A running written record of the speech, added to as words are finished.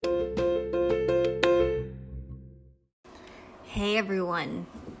Hey everyone,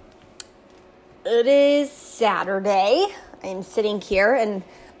 it is Saturday. I'm sitting here and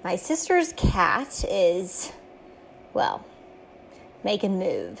my sister's cat is, making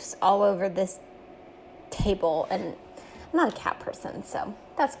moves all over this table, and I'm not a cat person, so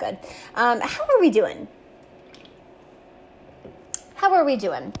that's good. How are we doing?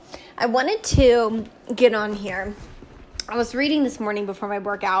 I wanted to get on here. I was reading this morning before my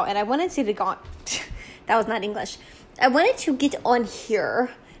workout, and I wanted to go on. That was not English. I wanted to get on here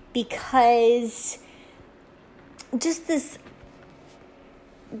because just this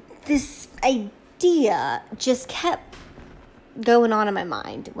idea just kept going on in my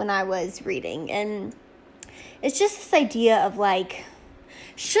mind when I was reading. And it's just this idea of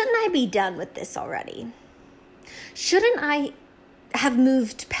shouldn't I be done with this already? Shouldn't I have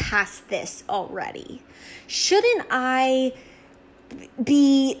moved past this already? Shouldn't I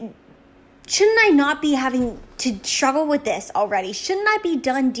not be having to struggle with this already? Shouldn't I be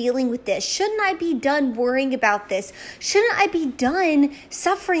done dealing with this? Shouldn't I be done worrying about this? Shouldn't I be done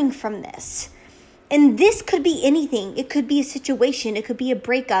suffering from this? And this could be anything. It could be a situation. It could be a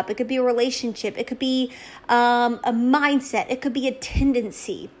breakup. It could be a relationship. It could be a mindset. It could be a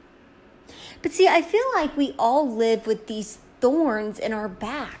tendency. But see, I feel like we all live with these thorns in our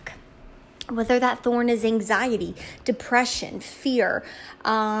back. Whether that thorn is anxiety, depression, fear,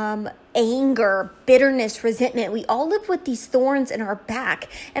 anger, bitterness, resentment. We all live with these thorns in our back.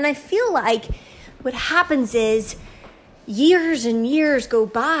 And I feel like what happens is years and years go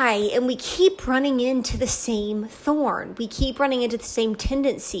by and we keep running into the same thorn. We keep running into the same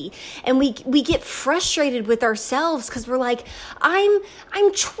tendency. And we get frustrated with ourselves because we're like, I'm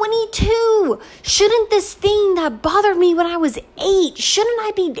 22. Shouldn't this thing that bothered me when I was 8, shouldn't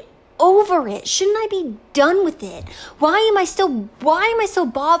I be over it? Shouldn't I be done with it? Why am I so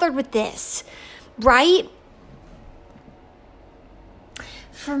bothered with this? Right?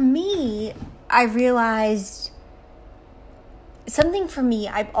 For me, I realized something for me,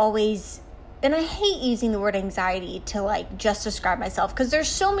 I've always, and I hate using the word anxiety to just describe myself because there's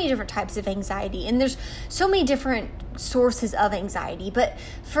so many different types of anxiety and there's so many different sources of anxiety. But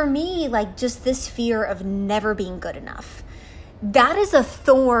for me, just this fear of never being good enough. That is a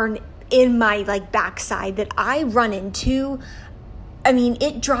thorn in my backside that I run into. I mean,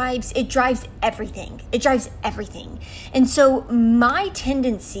 it drives everything. It drives everything. And so my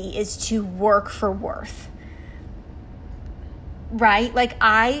tendency is to work for worth. Right?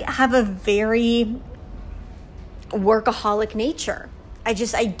 I have a very workaholic nature. I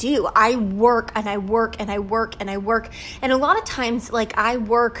do. I work and I work and I work and I work. And a lot of times, I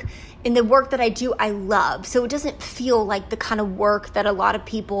work in the work that I do, I love. So it doesn't feel like the kind of work that a lot of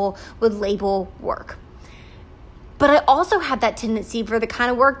people would label work. But I also have that tendency for the kind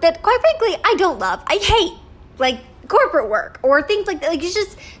of work that, quite frankly, I don't love. I hate, corporate work or things like that. It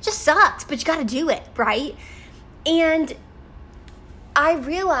just sucks, but you got to do it, right? And I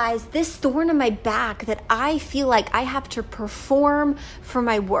realized this thorn in my back that I feel like I have to perform for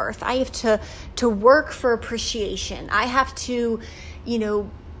my worth. I have to work for appreciation. I have to,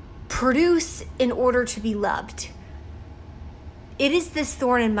 produce in order to be loved. It is this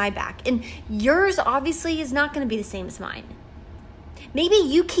thorn in my back. And yours obviously is not going to be the same as mine. Maybe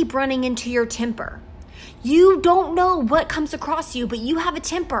you keep running into your temper. You don't know what comes across you, but you have a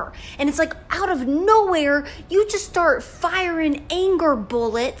temper. And it's out of nowhere, you just start firing anger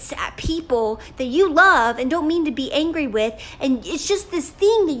bullets at people that you love and don't mean to be angry with. And it's just this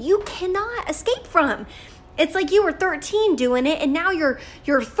thing that you cannot escape from. It's you were 13 doing it, and now you're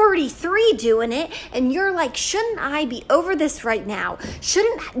 33 doing it, and you're shouldn't I be over this right now?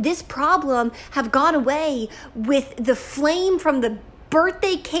 Shouldn't this problem have gone away with the flame from the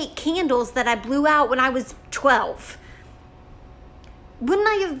birthday cake candles that I blew out when I was 12? Wouldn't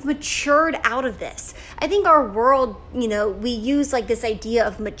I have matured out of this? I think our world, we use this idea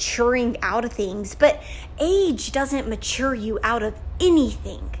of maturing out of things, but age doesn't mature you out of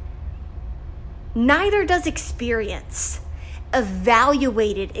anything. Neither does experience.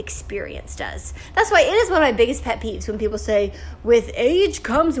 Evaluated experience does. That's why it is one of my biggest pet peeves when people say, with age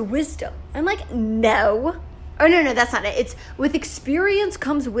comes wisdom. I'm no. Oh, no, that's not it. It's with experience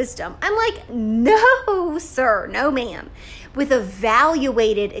comes wisdom. I'm no, sir. No, ma'am. With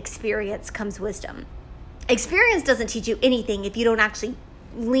evaluated experience comes wisdom. Experience doesn't teach you anything if you don't actually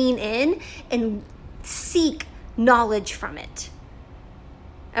lean in and seek knowledge from it.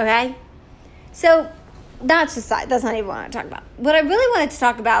 Okay? So that's aside. That's not even what I want to talk about. What I really wanted to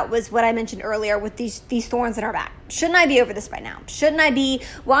talk about was what I mentioned earlier with these thorns in our back. Shouldn't I be over this by now? Shouldn't I be?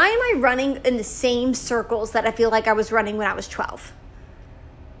 Why am I running in the same circles that I feel like I was running when I was 12?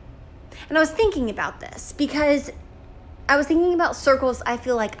 And I was thinking about this because I was thinking about circles I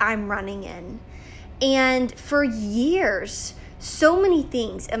feel like I'm running in. And for years, so many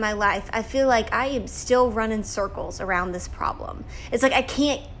things in my life, I feel like I am still running circles around this problem. It's like I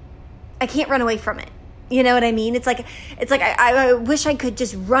can't run away from it. You know what I mean? It's like I wish I could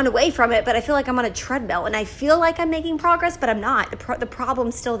just run away from it, but I feel like I'm on a treadmill and I feel like I'm making progress, but I'm not. The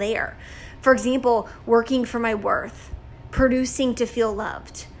problem's still there. For example, working for my worth, producing to feel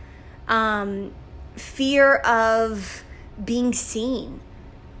loved, fear of being seen.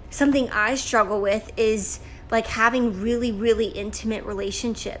 Something I struggle with is like having really, really intimate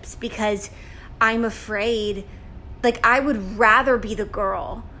relationships because I'm afraid, like I would rather be the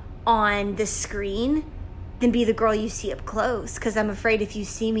girl on the screen than be the girl you see up close, because I'm afraid if you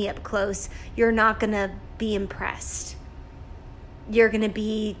see me up close, you're not going to be impressed. You're going to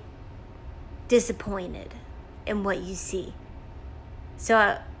be disappointed in what you see.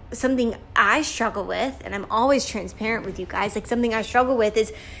 So something I struggle with, and I'm always transparent with you guys, like something I struggle with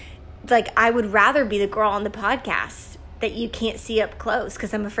is like I would rather be the girl on the podcast that you can't see up close,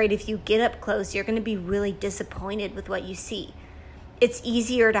 because I'm afraid if you get up close, you're going to be really disappointed with what you see. It's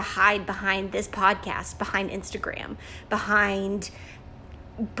easier to hide behind this podcast, behind Instagram, behind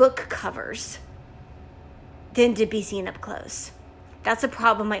book covers than to be seen up close. That's a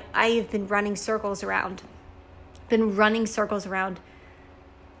problem I have been running circles around.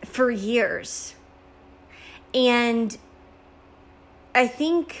 For years. And I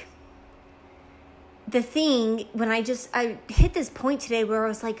think the thing, when I hit this point today where I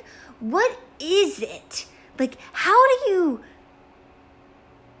was like, what is it? Like, how do you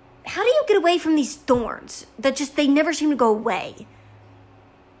get away from these thorns that they never seem to go away?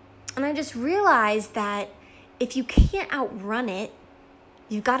 And I just realized that if you can't outrun it,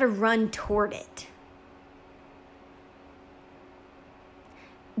 you've got to run toward it.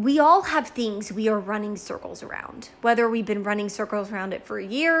 We all have things we are running circles around, whether we've been running circles around it for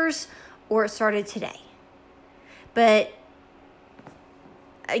years or it started today. But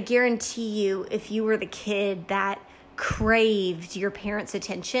I guarantee you, if you were the kid that craved your parents'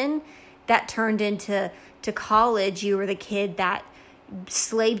 attention, that turned into college, you were the kid that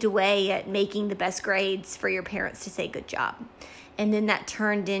slaved away at making the best grades for your parents to say good job. And then that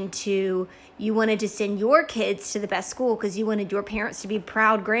turned into you wanted to send your kids to the best school because you wanted your parents to be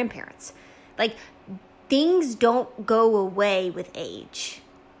proud grandparents. Like, things don't go away with age.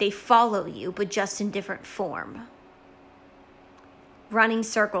 They follow you, but just in different form. Running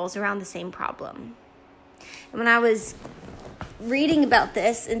circles around the same problem. And when I was reading about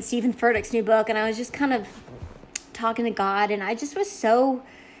this in Stephen Furtick's new book, and I was just kind of talking to God, and I just was so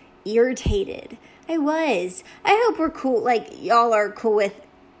irritated. I hope we're cool, like y'all are cool with,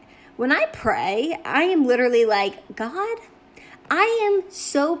 when I pray, I am literally like, God, I am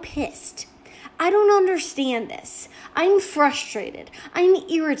so pissed. I don't understand this. I'm frustrated. I'm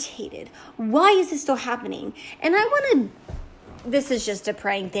irritated. Why is this still happening? And this is just a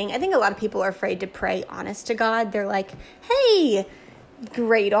praying thing. I think a lot of people are afraid to pray honest to God. They're like, hey,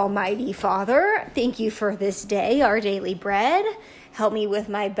 great Almighty Father, thank you for this day, our daily bread. Help me with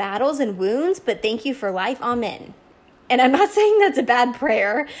my battles and wounds, but thank you for life. Amen. And I'm not saying that's a bad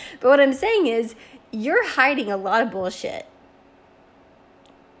prayer, but what I'm saying is you're hiding a lot of bullshit.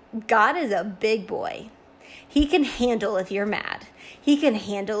 God is a big boy. He can handle if you're mad. He can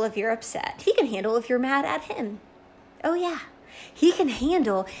handle if you're upset. He can handle if you're mad at him. Oh, yeah. He can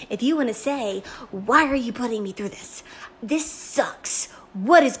handle if you want to say, why are you putting me through this? This sucks.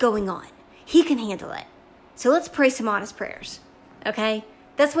 What is going on? He can handle it. So let's pray some honest prayers. Okay?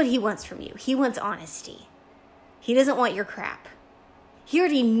 That's what he wants from you. He wants honesty. He doesn't want your crap. He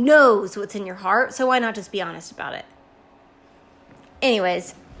already knows what's in your heart, so why not just be honest about it?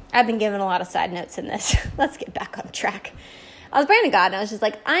 Anyways, I've been given a lot of side notes in this. Let's get back on track. I was praying to God, and I was just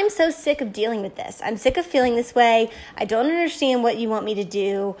like, I'm so sick of dealing with this. I'm sick of feeling this way. I don't understand what you want me to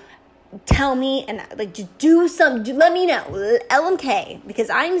do. Tell me, and like, just do something. Let me know. LMK, because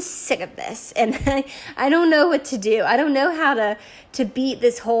I'm sick of this, and I don't know what to do. I don't know how to beat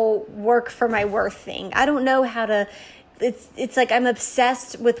this whole work for my worth thing. I don't know how to. It's like I'm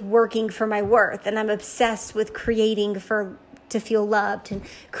obsessed with working for my worth, and I'm obsessed with creating to feel loved and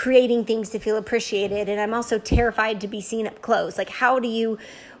creating things to feel appreciated. And I'm also terrified to be seen up close. Like,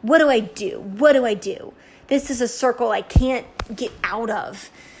 what do I do? What do I do? This is a circle I can't get out of.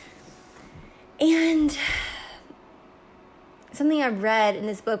 And something I read in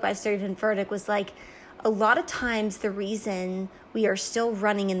this book by Stephen Furtick was like, a lot of times the reason we are still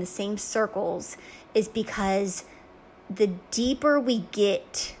running in the same circles is because the deeper we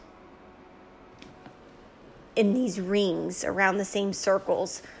get in these rings around the same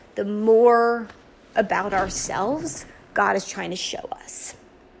circles, the more about ourselves God is trying to show us.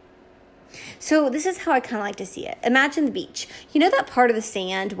 So this is how I kind of like to see it. Imagine the beach. You know that part of the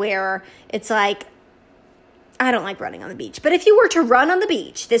sand where it's like, I don't like running on the beach, but if you were to run on the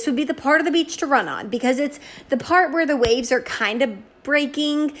beach, this would be the part of the beach to run on, because it's the part where the waves are kind of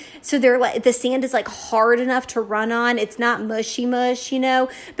breaking. So they're like, the sand is like hard enough to run on. It's not mushy mush,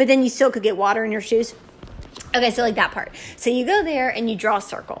 but then you still could get water in your shoes. Okay, so like that part. So you go there and you draw a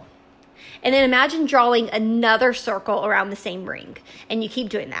circle. And then imagine drawing another circle around the same ring. And you keep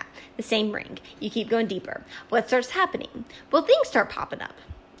doing that, the same ring. You keep going deeper. What starts happening? Well, things start popping up.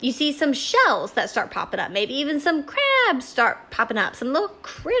 You see some shells that start popping up. Maybe even some crabs start popping up. Some little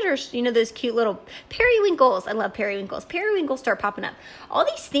critters, those cute little periwinkles. I love periwinkles. Periwinkles start popping up. All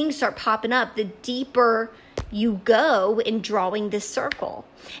these things start popping up the deeper you go in drawing this circle.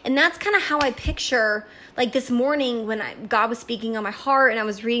 And that's kind of how I picture, like this morning when God was speaking on my heart and I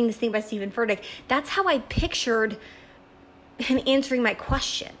was reading this thing by Stephen Furtick, that's how I pictured him answering my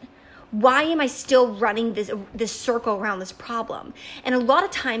question. Why am I still running this circle around this problem? And a lot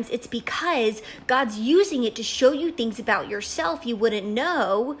of times it's because God's using it to show you things about yourself you wouldn't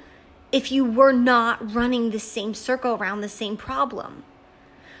know if you were not running the same circle around the same problem.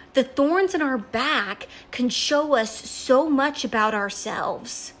 The thorns in our back can show us so much about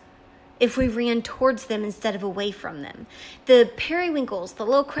ourselves if we ran towards them instead of away from them. The periwinkles, the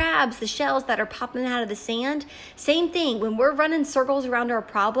little crabs, the shells that are popping out of the sand, same thing. When we're running circles around our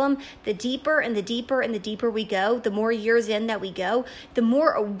problem, the deeper and the deeper and the deeper we go, the more years in that we go, the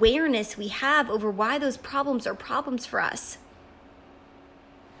more awareness we have over why those problems are problems for us.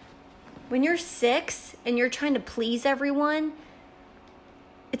 When you're 6 and you're trying to please everyone,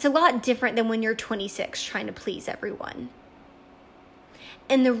 it's a lot different than when you're 26 trying to please everyone.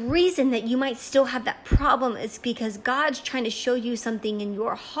 And the reason that you might still have that problem is because God's trying to show you something in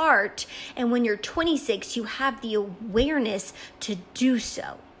your heart. And when you're 26, you have the awareness to do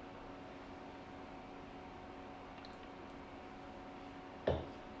so.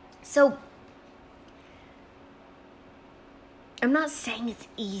 So, I'm not saying it's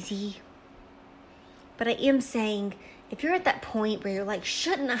easy, but I am saying if you're at that point where you're like,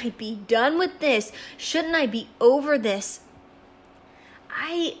 shouldn't I be done with this? Shouldn't I be over this?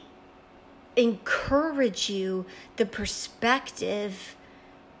 I encourage you the perspective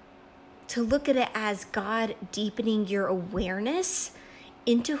to look at it as God deepening your awareness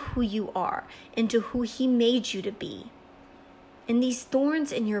into who you are, into who He made you to be. And these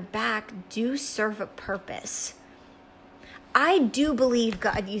thorns in your back do serve a purpose. I do believe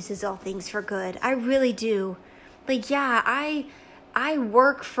God uses all things for good. I really do. Like, yeah, I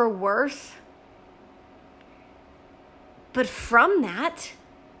work for worth. But from that,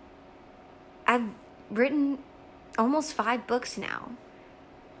 I've written almost 5 books now,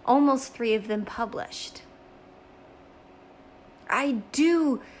 almost 3 of them published. I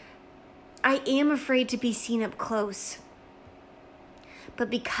am afraid to be seen up close. But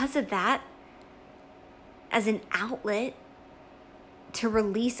because of that, as an outlet to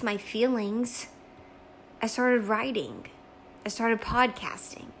release my feelings, I started writing. I started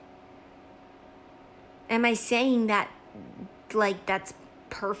podcasting. Am I saying that like that's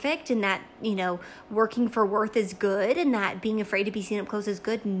perfect and that, working for worth is good and that being afraid to be seen up close is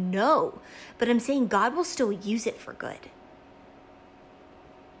good? No. But I'm saying God will still use it for good.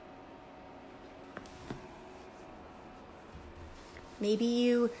 Maybe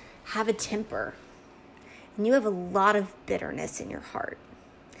you have a temper and you have a lot of bitterness in your heart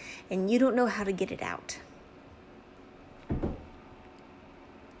and you don't know how to get it out.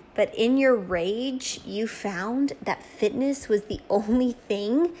 But in your rage, you found that fitness was the only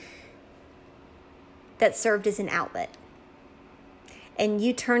thing that served as an outlet. And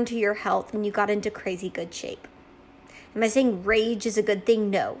you turned to your health and you got into crazy good shape. Am I saying rage is a good thing?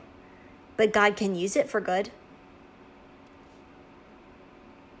 No. But God can use it for good.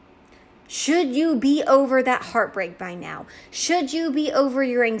 Should you be over that heartbreak by now? Should you be over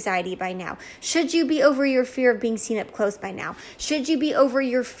your anxiety by now? Should you be over your fear of being seen up close by now? Should you be over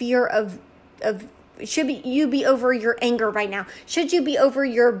your fear you be over your anger by now? Should you be over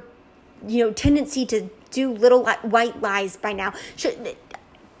your, tendency to do little white lies by now?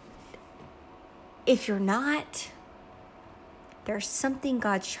 If you're not, there's something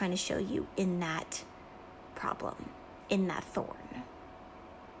God's trying to show you in that problem, in that thorn.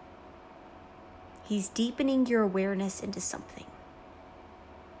 He's deepening your awareness into something.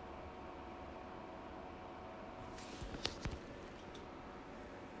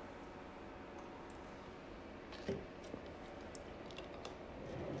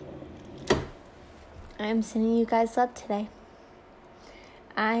 I'm sending you guys love today.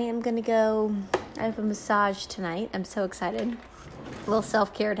 I am going to go I have a massage tonight. I'm so excited. A little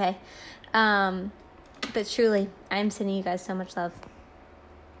self-care day. But truly, I'm sending you guys so much love.